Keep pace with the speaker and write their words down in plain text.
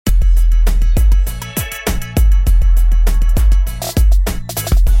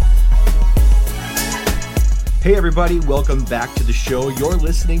Hey everybody, welcome back to the show. You're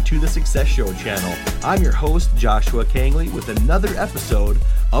listening to the Success Show channel. I'm your host, Joshua Kangley, with another episode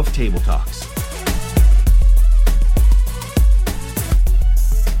of Table Talks.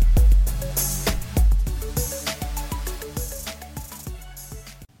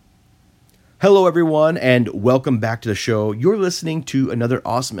 Hello everyone, and welcome back to the show. You're listening to another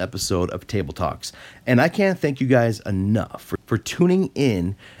awesome episode of Table Talks. And I can't thank you guys enough for tuning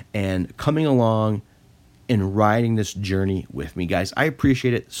in and coming along and riding this journey with me, guys. I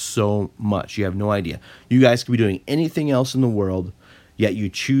appreciate it so much. You have no idea. You guys could be doing anything else in the world, yet you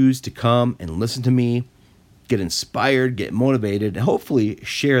choose to come and listen to me, get inspired, get motivated, and hopefully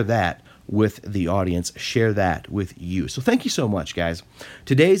share that with the audience, share that with you. So thank you so much, guys.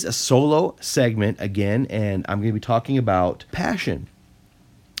 Today's a solo segment again, and I'm going to be talking about passion.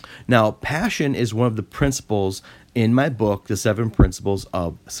 Now, passion is one of the principles in my book, The 7 Principles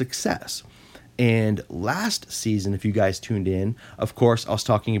of Success. And last season, if you guys tuned in, of course, I was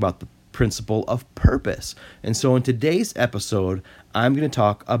talking about the principle of purpose. And so in today's episode, I'm going to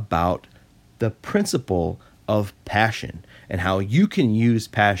talk about the principle of passion and how you can use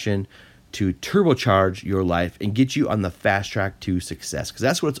passion to turbocharge your life and get you on the fast track to success. Because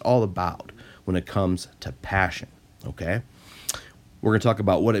that's what it's all about when it comes to passion, okay? We're going to talk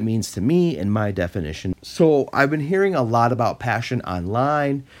about what it means to me and my definition. So I've been hearing a lot about passion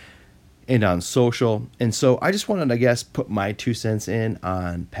online and on social. And so I just wanted, put my 2 cents in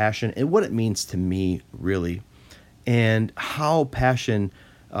on passion and what it means to me, really, and how passion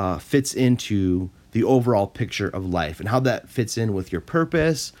fits into the overall picture of life and how that fits in with your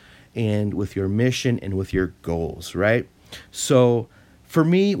purpose and with your mission and with your goals, right? So for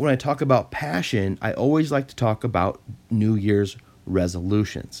me, when I talk about passion, I always like to talk about New Year's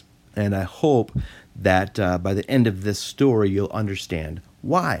resolutions. And I hope that by the end of this story, you'll understand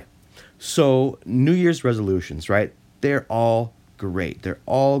why. So New Year's resolutions, right? They're all great. They're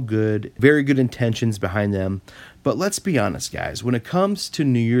all good, very good intentions behind them. But let's be honest, guys. When it comes to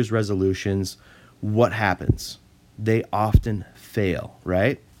New Year's resolutions, what happens? They often fail,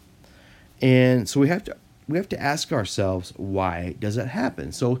 right? And so we have to ask ourselves, why does it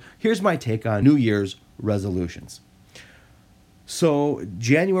happen? So here's my take on New Year's resolutions. So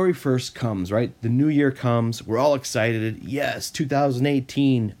January 1st comes, right? The new year comes. We're all excited. Yes,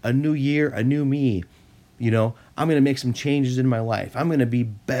 2018, a new year, a new me. You know, I'm going to make some changes in my life. I'm going to be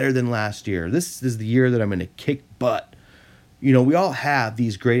better than last year. This is the year that I'm going to kick butt. You know, we all have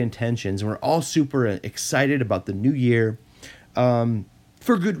these great intentions, and we're all super excited about the new year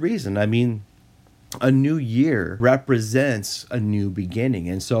for good reason. I mean, a new year represents a new beginning.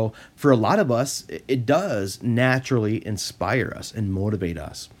 And so for a lot of us, it does naturally inspire us and motivate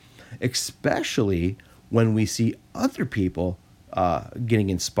us, especially when we see other people getting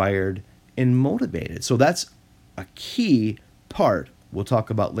inspired and motivated. So that's a key part we'll talk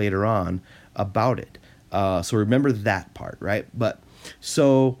about later on about it. So remember that part, right? But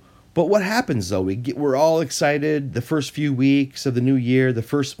what happens though? We're all excited the first few weeks of the new year, the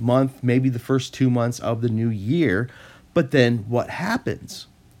first month, maybe the first 2 months of the new year. But then what happens?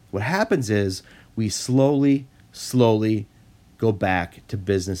 What happens is we slowly go back to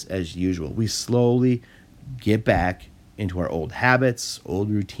business as usual. We slowly get back into our old habits, old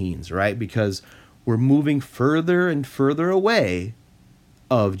routines, right? Because we're moving further and further away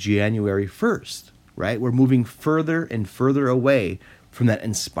of January 1st, right? We're moving further and further away from that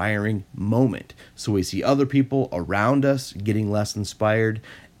inspiring moment. So we see other people around us getting less inspired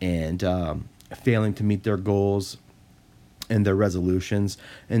and failing to meet their goals and their resolutions.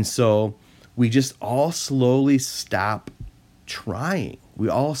 And so we just all slowly stop trying. We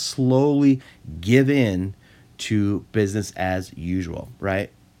all slowly give in to business as usual,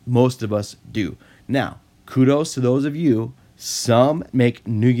 right? Most of us do. Now, kudos to those of you. Some make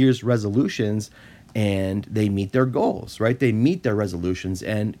New Year's resolutions and they meet their goals, right? They meet their resolutions,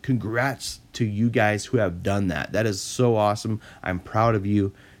 and congrats to you guys who have done that. That is so awesome. I'm proud of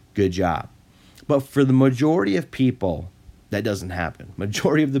you. Good job. But for the majority of people, that doesn't happen.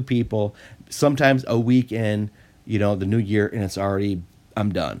 Majority of the people, sometimes a week in, the new year, and it's already,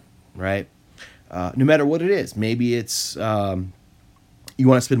 I'm done, right? No matter what it is. Maybe it's you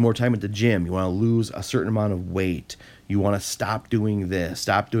want to spend more time at the gym. You want to lose a certain amount of weight. You want to stop doing this,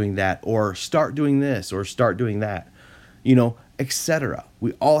 stop doing that, or start doing this, or start doing that, etc.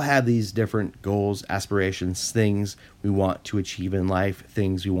 We all have these different goals, aspirations, things we want to achieve in life,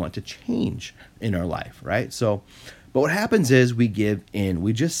 things we want to change in our life, right? So, but what happens is we give in.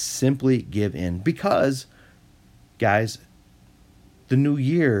 We just simply give in because, guys, the new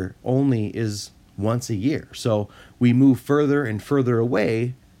year only is once a year. So we move further and further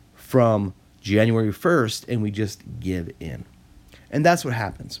away from January 1st and we just give in. And that's what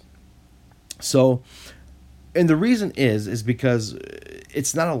happens. So, and the reason is because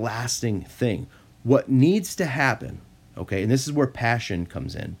it's not a lasting thing. What needs to happen, okay, and this is where passion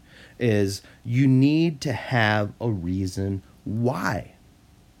comes in, is you need to have a reason why.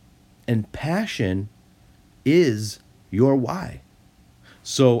 And passion is your why.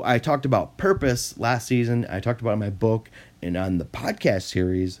 So I talked about purpose last season. I talked about it in my book and on the podcast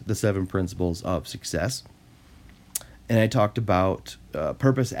series, The 7 Principles of Success. And I talked about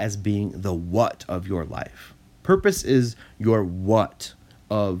purpose as being the what of your life. Purpose is your what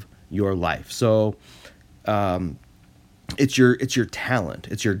of your life. So it's your talent.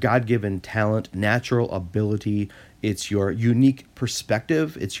 It's your God-given talent, natural ability. It's your unique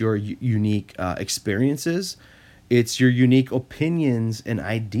perspective. It's your unique experiences. It's your unique opinions and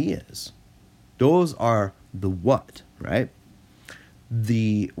ideas. Those are the what, right?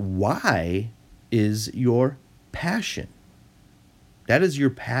 The why is your passion. That is your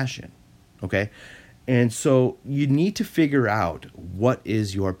passion, okay? And so you need to figure out what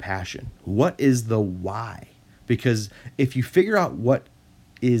is your passion. What is the why? Because if you figure out what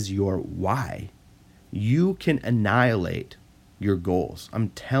is your why, you can annihilate your goals. I'm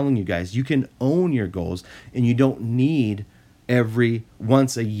telling you guys, you can own your goals, and you don't need every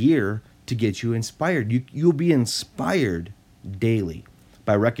once a year to get you inspired. You'll be inspired daily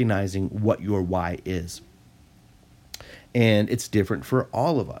by recognizing what your why is. And it's different for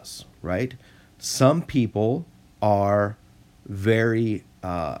all of us, right? Some people are very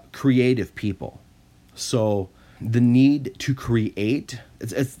creative people. So the need to create,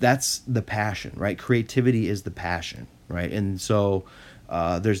 that's the passion, right? Creativity is the passion, right? And so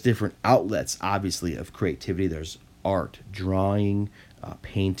there's different outlets, obviously, of creativity. There's art, drawing,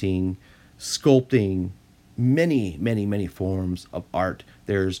 painting, sculpting, many forms of art.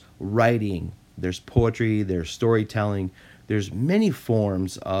 There's writing, there's poetry, there's storytelling. There's many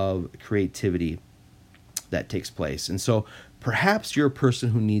forms of creativity that takes place. And so perhaps you're a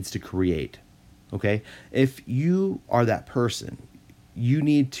person who needs to create, okay? If you are that person, you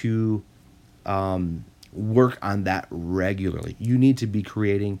need to work on that regularly. You need to be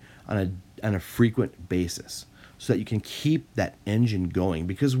creating on a frequent basis so that you can keep that engine going.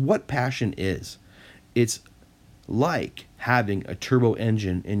 Because what passion is, it's like having a turbo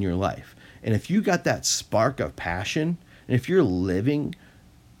engine in your life. And if you got that spark of passion, and if you're living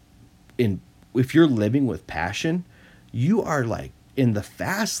with passion, you are like in the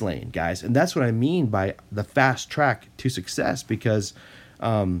fast lane, guys. And that's what I mean by the fast track to success, because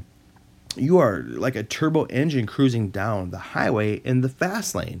you are like a turbo engine cruising down the highway in the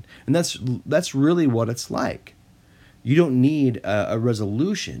fast lane. And that's really what it's like. You don't need a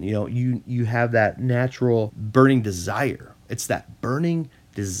resolution. You know, you have that natural burning desire. It's that burning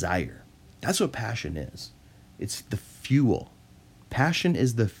desire. That's what passion is. It's the fuel. Passion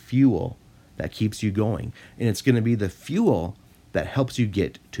is the fuel that keeps you going. And it's going to be the fuel that helps you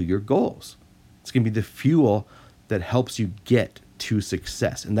get to your goals. It's going to be the fuel that helps you get to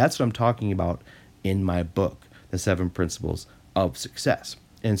success. And that's what I'm talking about in my book, The 7 Principles of Success.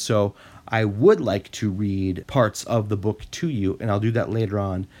 And so I would like to read parts of the book to you, and I'll do that later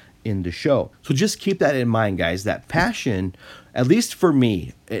on in the show. So just keep that in mind, guys, that passion, at least for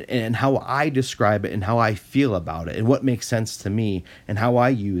me, and how I describe it and how I feel about it and what makes sense to me and how I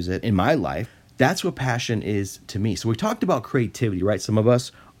use it in my life, that's what passion is to me. So we talked about creativity, right? Some of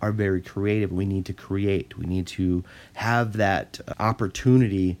us are very creative. We need to create. We need to have that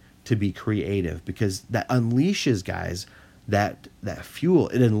opportunity to be creative, because that unleashes, guys, that fuel.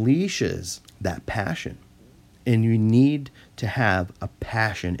 It unleashes that passion. And you need to have a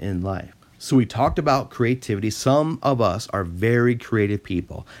passion in life. So we talked about creativity. Some of us are very creative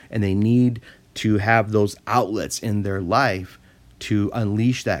people, and they need to have those outlets in their life to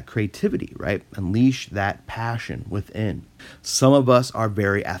unleash that creativity, right? Unleash that passion within. Some of us are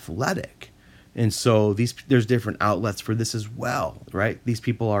very athletic. And so there's different outlets for this as well, right? These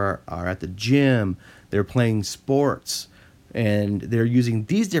people are at the gym, they're playing sports, and they're using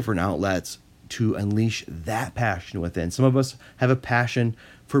these different outlets to unleash that passion within. Some of us have a passion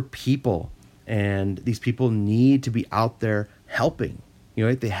for people, and these people need to be out there helping. You know,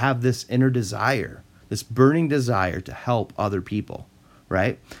 right? They have this inner desire, this burning desire to help other people,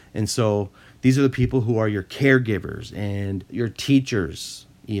 right? And so these are the people who are your caregivers and your teachers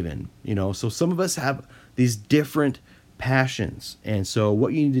even, you know. So some of us have these different passions. And so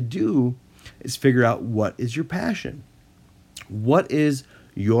what you need to do is figure out, what is your passion? What is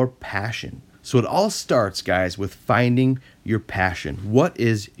your passion? So it all starts, guys, with finding your passion. What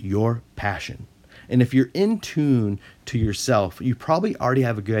is your passion? And if you're in tune to yourself, you probably already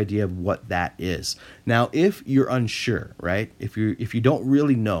have a good idea of what that is. Now, if you're unsure, right? If you don't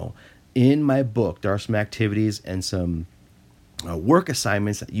really know, in my book, there are some activities and some work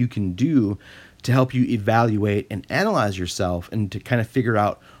assignments that you can do to help you evaluate and analyze yourself and to kind of figure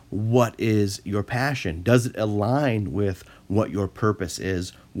out what is your passion. Does it align with what your purpose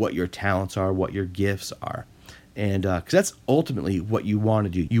is, what your talents are, what your gifts are? And because that's ultimately what you want to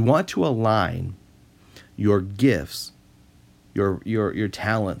do. You want to align your gifts, your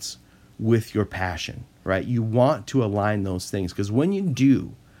talents with your passion, right? You want to align those things, because when you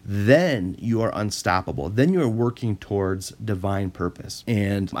do, then you are unstoppable. Then you are working towards divine purpose.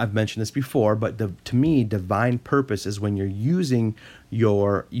 And I've mentioned this before, but to me, divine purpose is when you're using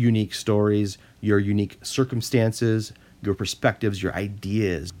your unique stories, your unique circumstances, your perspectives, your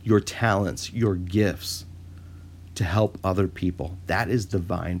ideas, your talents, your gifts to help other people. That is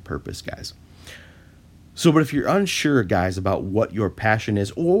divine purpose, guys. So, but if you're unsure, guys, about what your passion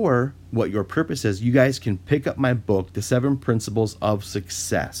is or what your purpose is, you guys can pick up my book, The 7 Principles of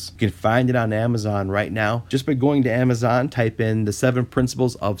Success. You can find it on Amazon right now. Just by going to Amazon, type in The 7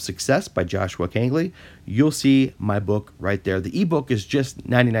 Principles of Success by Joshua Kangley. You'll see my book right there. The ebook is just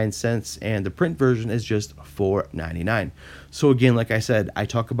 99 cents and the print version is just $4.99. So again, like I said, I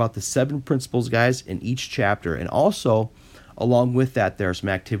talk about the 7 principles, guys, in each chapter. And also, along with that, there are some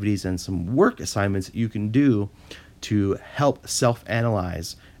activities and some work assignments that you can do to help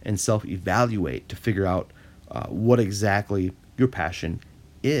self-analyze and self-evaluate to figure out what exactly your passion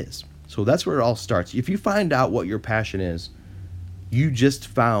is. So that's where it all starts. If you find out what your passion is, you just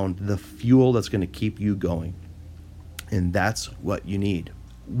found the fuel that's going to keep you going. And that's what you need.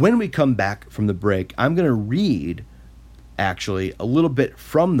 When we come back from the break, I'm going to read actually a little bit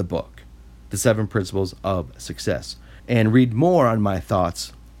from the book, The 7 Principles of Success, and read more on my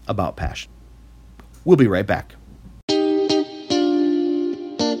thoughts about passion. We'll be right back.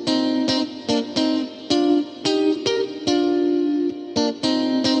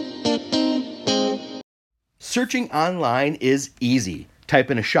 Searching online is easy.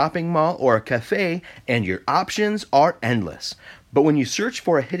 Type in a shopping mall or a cafe and your options are endless. But when you search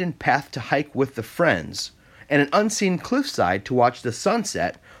for a hidden path to hike with the friends, and an unseen cliffside to watch the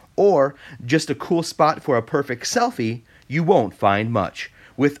sunset, or just a cool spot for a perfect selfie, you won't find much.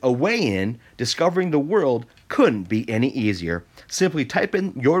 With Away In, discovering the world couldn't be any easier. Simply type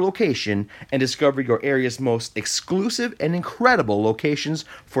in your location and discover your area's most exclusive and incredible locations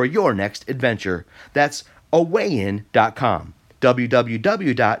for your next adventure. That's awayin.com.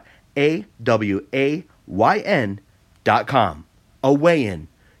 www.awayn.com. Awayin,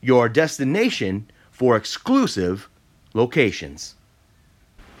 your destination for exclusive locations.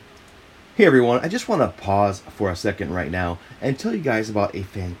 Hey everyone, I just want to pause for a second right now and tell you guys about a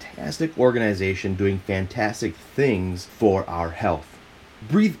fantastic organization doing fantastic things for our health.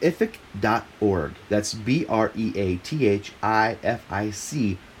 Breatheific.org, that's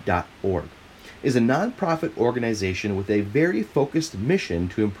BREATHIFIC.org, is a nonprofit organization with a very focused mission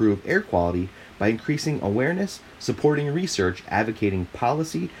to improve air quality by increasing awareness, supporting research, advocating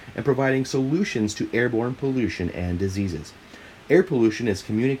policy, and providing solutions to airborne pollution and diseases. Air pollution is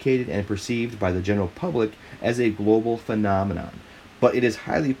communicated and perceived by the general public as a global phenomenon, but it is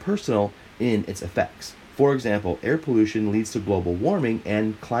highly personal in its effects. For example, air pollution leads to global warming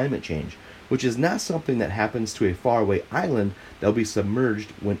and climate change, which is not something that happens to a faraway island that will be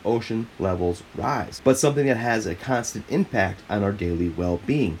submerged when ocean levels rise, but something that has a constant impact on our daily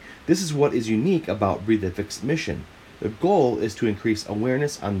well-being. This is what is unique about Breathific's mission. The goal is to increase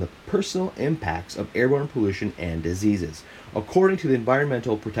awareness on the personal impacts of airborne pollution and diseases. According to the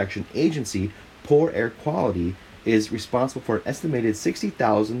Environmental Protection Agency, poor air quality is responsible for an estimated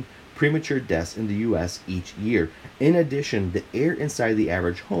 60,000 premature deaths in the U.S. each year. In addition, the air inside the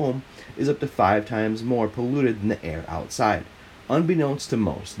average home is up to 5 times more polluted than the air outside. Unbeknownst to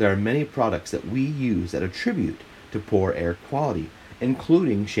most, there are many products that we use that attribute to poor air quality,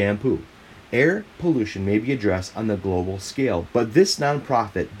 including shampoo. Air pollution may be addressed on the global scale, but this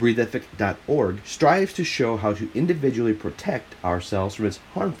nonprofit, Breathific.org, strives to show how to individually protect ourselves from its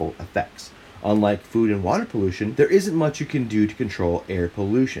harmful effects. Unlike food and water pollution, there isn't much you can do to control air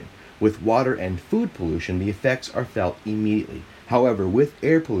pollution. With water and food pollution, the effects are felt immediately. However, with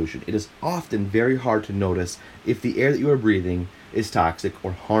air pollution, it is often very hard to notice if the air that you are breathing is toxic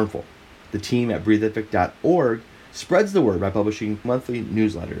or harmful. The team at Breathific.org spreads the word by publishing monthly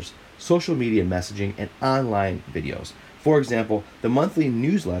newsletters, social media messaging, and online videos. For example, the monthly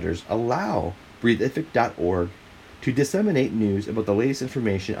newsletters allow Breathific.org to disseminate news about the latest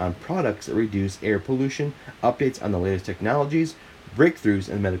information on products that reduce air pollution, updates on the latest technologies, breakthroughs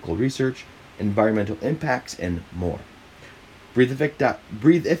in medical research, environmental impacts, and more.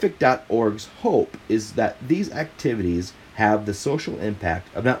 Breathific.org's hope is that these activities have the social impact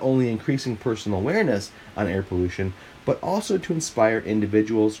of not only increasing personal awareness on air pollution, but also to inspire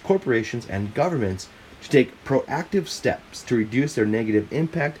individuals, corporations, and governments to take proactive steps to reduce their negative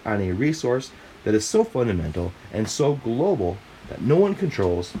impact on a resource that is so fundamental and so global that no one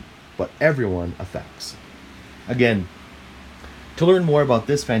controls, but everyone affects. Again, to learn more about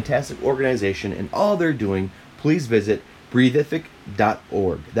this fantastic organization and all they're doing, please visit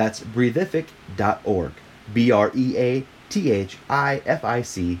breathific.org. That's breathific.org.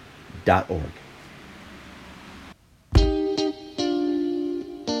 BREATHIFIC.org.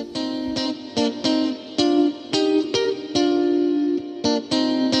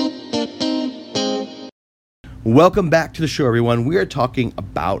 Welcome back to the show, everyone. We are talking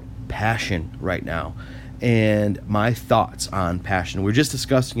about passion right now and my thoughts on passion. We're just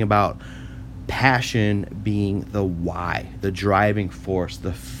discussing about passion being the why, the driving force,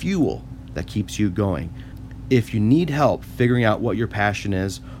 the fuel that keeps you going. If you need help figuring out what your passion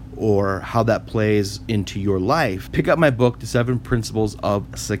is or how that plays into your life, pick up my book, The 7 Principles of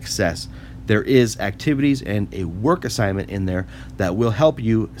Success. There is activities and a work assignment in there that will help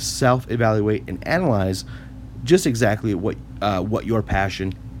you self-evaluate and analyze just exactly what your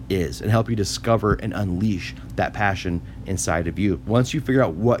passion is and help you discover and unleash that passion inside of you. Once you figure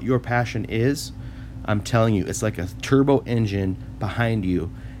out what your passion is, I'm telling you, it's like a turbo engine behind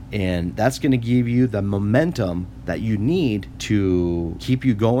you, and that's going to give you the momentum that you need to keep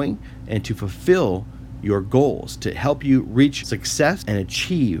you going and to fulfill your goals, to help you reach success and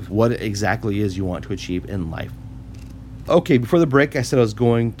achieve what it exactly is you want to achieve in life. Okay, before the break, I said I was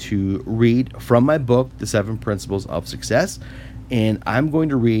going to read from my book, The 7 Principles of Success, and I'm going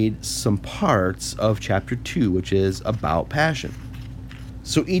to read some parts of Chapter 2, which is about passion.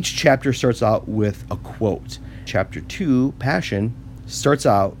 So each chapter starts out with a quote. Chapter 2, Passion, starts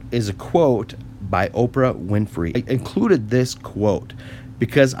out is a quote by Oprah Winfrey. I included this quote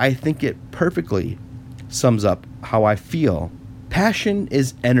because I think it perfectly sums up how I feel. Passion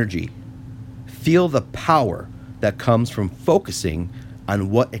is energy. Feel the power that comes from focusing on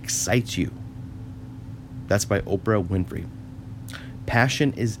what excites you. That's by Oprah Winfrey.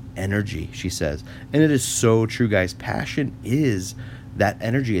 Passion is energy, she says. And it is so true, guys. Passion is that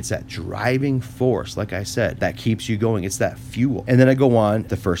energy. It's that driving force, like I said, that keeps you going. It's that fuel. And then I go on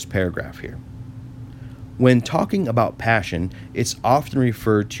the first paragraph here. When talking about passion, it's often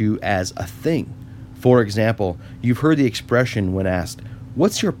referred to as a thing. For example, you've heard the expression when asked,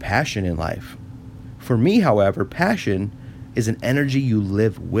 "What's your passion in life?" For me, however, passion is an energy you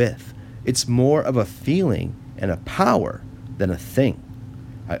live with. It's more of a feeling and a power than a thing.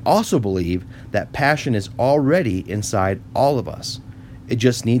 I also believe that passion is already inside all of us. It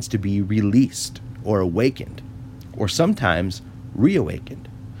just needs to be released or awakened, or sometimes reawakened.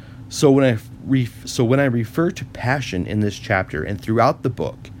 So when I refer to passion in this chapter and throughout the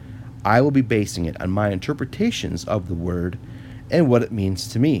book, I will be basing it on my interpretations of the word and what it means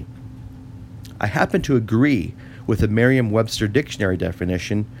to me. I happen to agree with the Merriam-Webster dictionary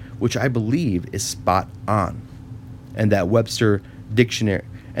definition, which I believe is spot on. And that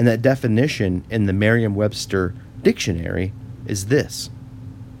definition in the Merriam-Webster dictionary is this.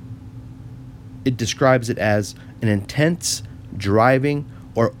 It describes it as an intense, driving,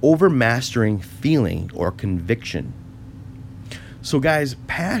 or overmastering feeling or conviction. So guys,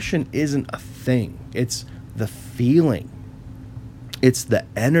 passion isn't a thing. It's the feeling. It's the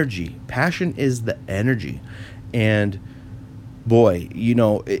energy. Passion is the energy. And boy,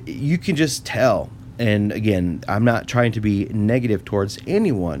 you can just tell. And again, I'm not trying to be negative towards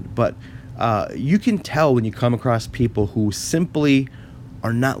anyone, but you can tell when you come across people who simply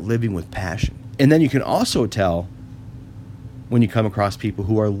are not living with passion. And then you can also tell when you come across people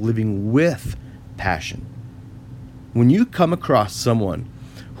who are living with passion. When you come across someone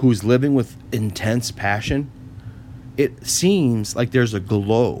who's living with intense passion, it seems like there's a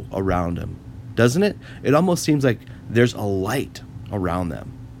glow around them, doesn't it? It almost seems like there's a light around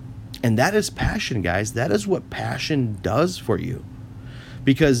them. And that is passion, guys. That is what passion does for you.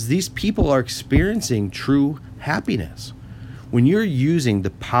 Because these people are experiencing true happiness. When you're using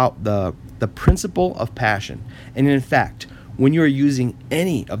the principle of passion, and in fact, when you're using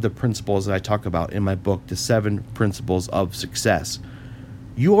any of the principles that I talk about in my book, The 7 Principles of Success,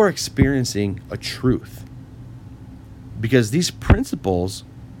 you are experiencing a truth. Because these principles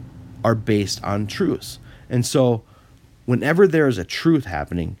are based on truths. And so whenever there is a truth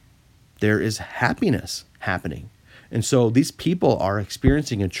happening, there is happiness happening. And so these people are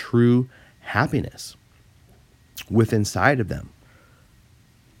experiencing a true happiness within inside of them.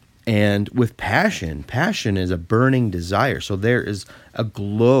 And with passion is a burning desire. So there is a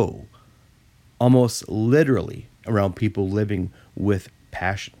glow almost literally around people living with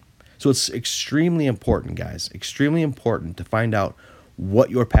passion. So it's extremely important, guys, extremely important to find out what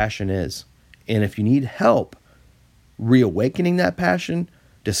your passion is. And if you need help reawakening that passion,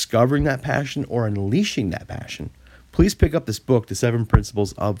 discovering that passion, or unleashing that passion, please pick up this book, The 7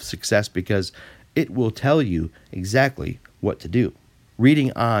 Principles of Success, because it will tell you exactly what to do.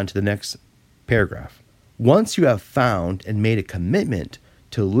 Reading on to the next paragraph. Once you have found and made a commitment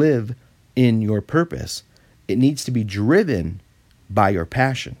to live in your purpose, it needs to be driven by your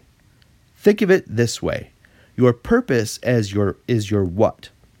passion. Think of it this way. Your purpose is your what.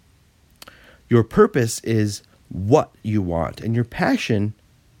 Your purpose is what you want, and your passion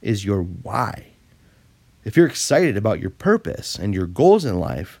is your why. If you're excited about your purpose and your goals in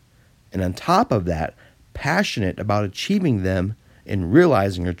life, and on top of that, passionate about achieving them and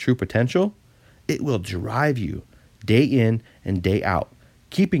realizing your true potential, it will drive you day in and day out,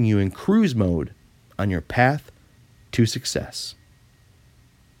 keeping you in cruise mode on your path to success.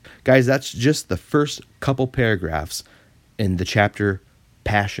 Guys, that's just the first couple paragraphs in the chapter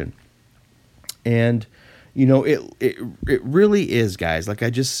Passion. And you know, it really is, guys, like I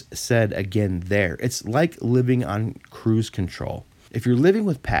just said again there, it's like living on cruise control. If you're living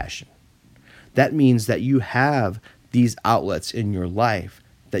with passion, that means that you have these outlets in your life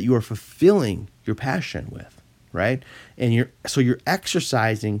that you are fulfilling your passion with, right? And you're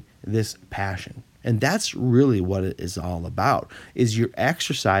exercising this passion. And that's really what it is all about, is you're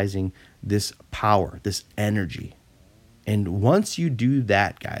exercising this power, this energy. And once you do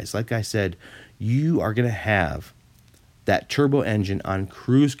that, guys, like I said, you are going to have that turbo engine on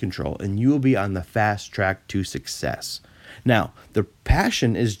cruise control, and you will be on the fast track to success. Now, the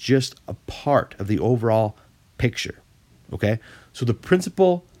passion is just a part of the overall picture, okay? So the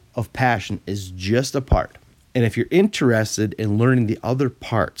principle of passion is just a part. And if you're interested in learning the other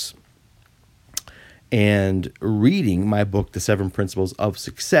parts and reading my book, The 7 Principles of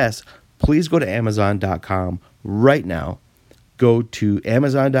Success, please go to Amazon.com right now. Go to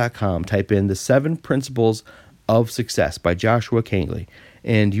Amazon.com, type in The 7 Principles of Success by Joshua Kangley,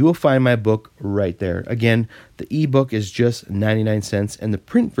 and you will find my book right there. Again, the ebook is just 99 cents, and the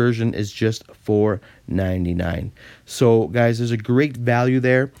print version is just $4.99. So, guys, there's a great value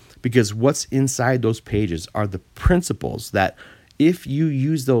there, because what's inside those pages are the principles that if you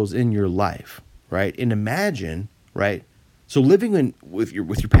use those in your life, right? And imagine, right? So living with your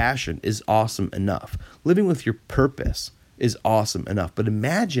passion is awesome enough. Living with your purpose is awesome enough. But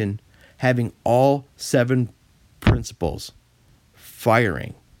imagine having all 7 principles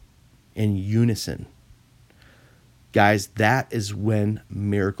firing in unison. Guys, that is when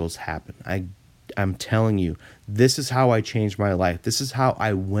miracles happen. I'm telling you, this is how I changed my life. This is how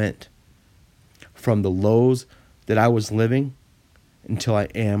I went from the lows that I was living until I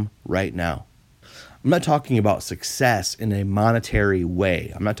am right now. I'm not talking about success in a monetary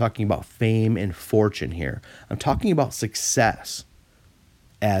way. I'm not talking about fame and fortune here. I'm talking about success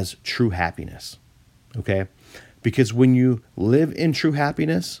as true happiness, okay? Because when you live in true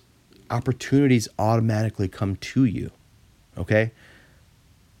happiness, opportunities automatically come to you, okay?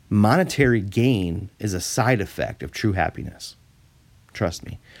 Monetary gain is a side effect of true happiness. Trust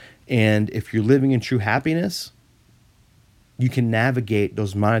me. And if you're living in true happiness, you can navigate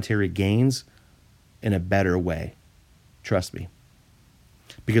those monetary gains in a better way. Trust me.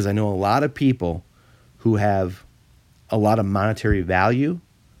 Because I know a lot of people who have a lot of monetary value,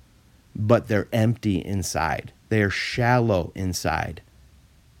 but they're empty inside. They are shallow inside.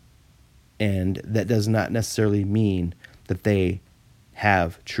 And that does not necessarily mean that they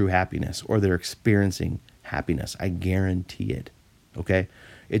have true happiness or they're experiencing happiness. I guarantee it. Okay?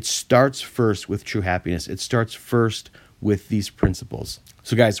 It starts first with true happiness. It starts first with these principles.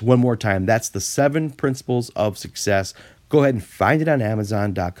 So guys, one more time, that's The 7 Principles of Success. Go ahead and find it on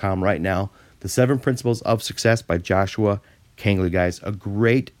Amazon.com right now. The 7 Principles of Success by Joshua Kangley, guys. A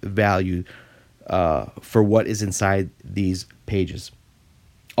great value for what is inside these pages.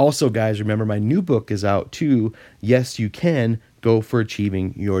 Also, guys, remember my new book is out too. Yes, you can go for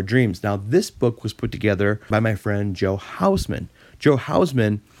achieving your dreams. Now, this book was put together by my friend Jo Hausman. Jo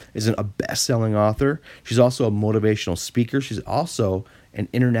Hausman is a best-selling author. She's also a motivational speaker. She's also an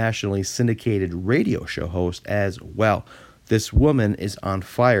internationally syndicated radio show host as well. This woman is on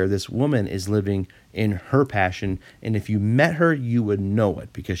fire. This woman is living in her passion. And if you met her, you would know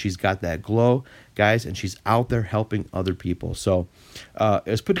it because she's got that glow, guys, and she's out there helping other people. So it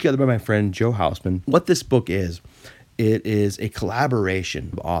was put together by my friend Jo Hausman. What this book is, it is a collaboration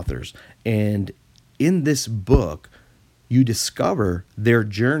of authors. And in this book, you discover their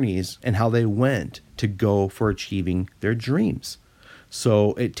journeys and how they went to go for achieving their dreams.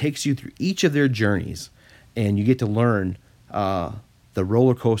 So it takes you through each of their journeys, and you get to learn the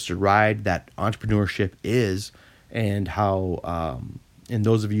roller coaster ride that entrepreneurship is, and how, and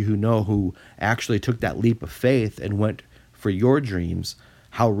those of you who know who actually took that leap of faith and went for your dreams,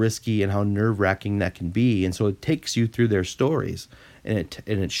 how risky and how nerve-wracking that can be. And so it takes you through their stories, and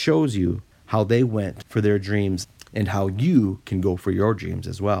it shows you how they went for their dreams and how you can go for your dreams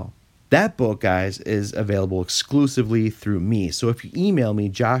as well. That book, guys, is available exclusively through me. So if you email me,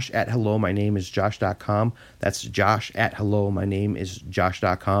 josh@hello-my-name-is-josh.com, that's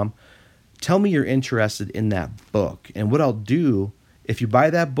josh@hello-my-name-is-josh.com, tell me you're interested in that book. And what I'll do, if you buy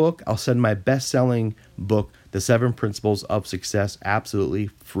that book, I'll send my best-selling book, The 7 Principles of Success, absolutely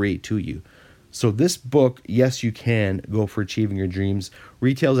free to you. So this book, Yes You Can Go for Achieving Your Dreams,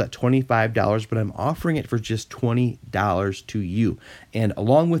 retails at $25, but I'm offering it for just $20 to you. And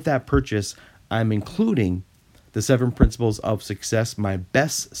along with that purchase, I'm including The 7 Principles of Success, my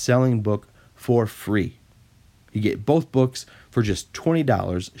best-selling book, for free. You get both books for just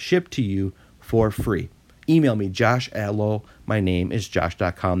 $20 shipped to you for free. Email me,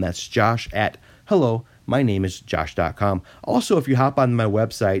 josh@hello-my-name-is-josh.com. That's josh@hello-my-name-is-josh.com. Also, if you hop on my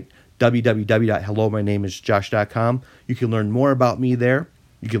website, www.hello-my-name-is-josh.com, you can learn more about me there.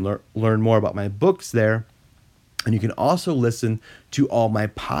 You can learn more about my books there. And you can also listen to all my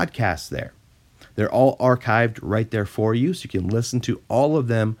podcasts there. They're all archived right there for you, so you can listen to all of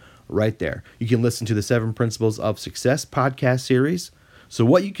them right there. You can listen to the 7 Principles of Success podcast series. So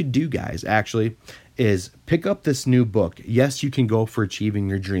what you could do, guys, actually, is pick up this new book, Yes You Can Go for Achieving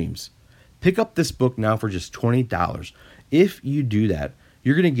Your Dreams. Pick up this book now for just $20. If you do that,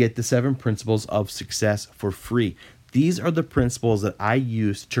 you're going to get the 7 Principles of Success for free. These are the principles that I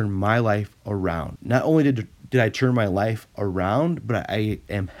use to turn my life around. Not only did I turn my life around, but I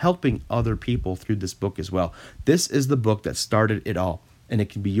am helping other people through this book as well. This is the book that started it all, and it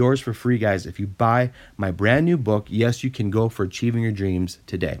can be yours for free, guys, if you buy my brand new book, Yes You Can Go for Achieving Your Dreams,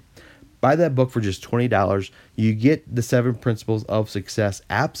 today. Buy that book for just $20. You get the 7 Principles of Success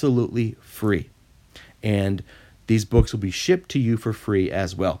absolutely free. And these books will be shipped to you for free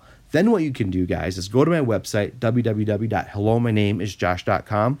as well. Then what you can do, guys, is go to my website,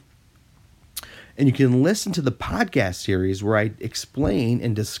 www.hello-my-name-is-josh.com, and you can listen to the podcast series where I explain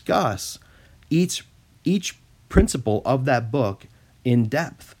and discuss each principle of that book in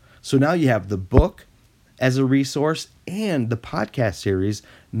depth. So now you have the book as a resource and the podcast series,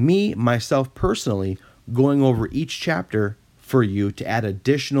 myself personally, going over each chapter for you to add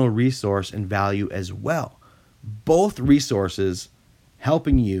additional resource and value as well. Both resources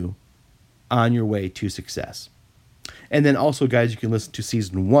helping you on your way to success. And then also, guys, you can listen to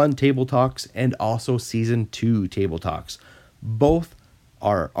Season 1 Table Talks and also Season 2 Table Talks. Both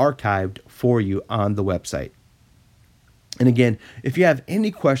are archived for you on the website. And again, if you have any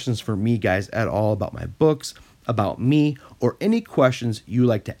questions for me, guys, at all about my books, about me, or any questions you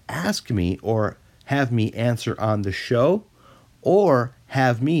like to ask me or have me answer on the show, or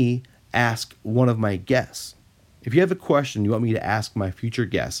have me ask one of my guests, if you have a question you want me to ask my future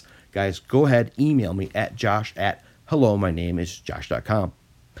guests, guys, go ahead, email me at josh@hello-my-name-is-josh.com.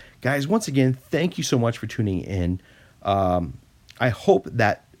 Guys, once again, thank you so much for tuning in. I hope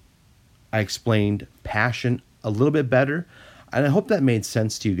that I explained passion a little bit better, and I hope that made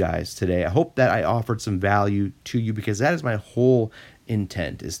sense to you guys today. I hope that I offered some value to you, because that is my whole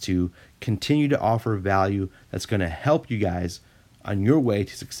intent, is to continue to offer value that's going to help you guys on your way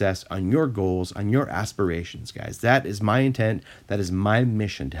to success, on your goals, on your aspirations, guys. That is my intent. That is my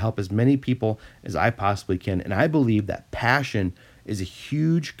mission, to help as many people as I possibly can. And I believe that passion is a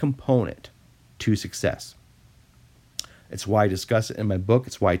huge component to success. It's why I discuss it in my book.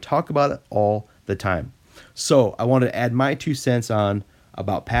 It's why I talk about it all the time. So I wanted to add my 2 cents on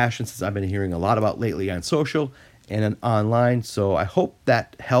about passion, since I've been hearing a lot about lately on social and online. So I hope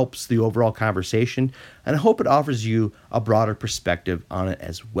that helps the overall conversation, and I hope it offers you a broader perspective on it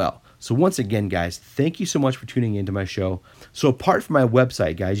as well. So once again, guys, thank you so much for tuning into my show. So apart from my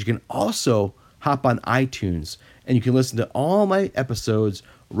website, guys, you can also hop on iTunes, and you can listen to all my episodes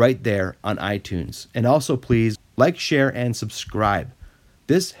right there on iTunes. And also, please like, share, and subscribe.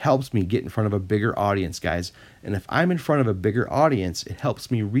 This helps me get in front of a bigger audience, guys. And if I'm in front of a bigger audience, it helps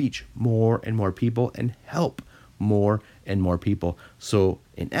me reach more and more people and help more and more people. So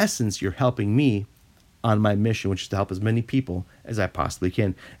in essence, you're helping me on my mission, which is to help as many people as I possibly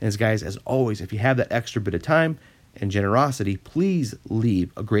can. And as guys, as always, if you have that extra bit of time and generosity, please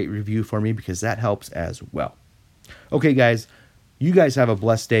leave a great review for me, because that helps as well. Okay, guys, You guys have a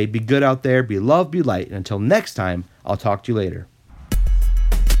blessed day. Be good out there. Be love, be light. And until next time, I'll talk to you later.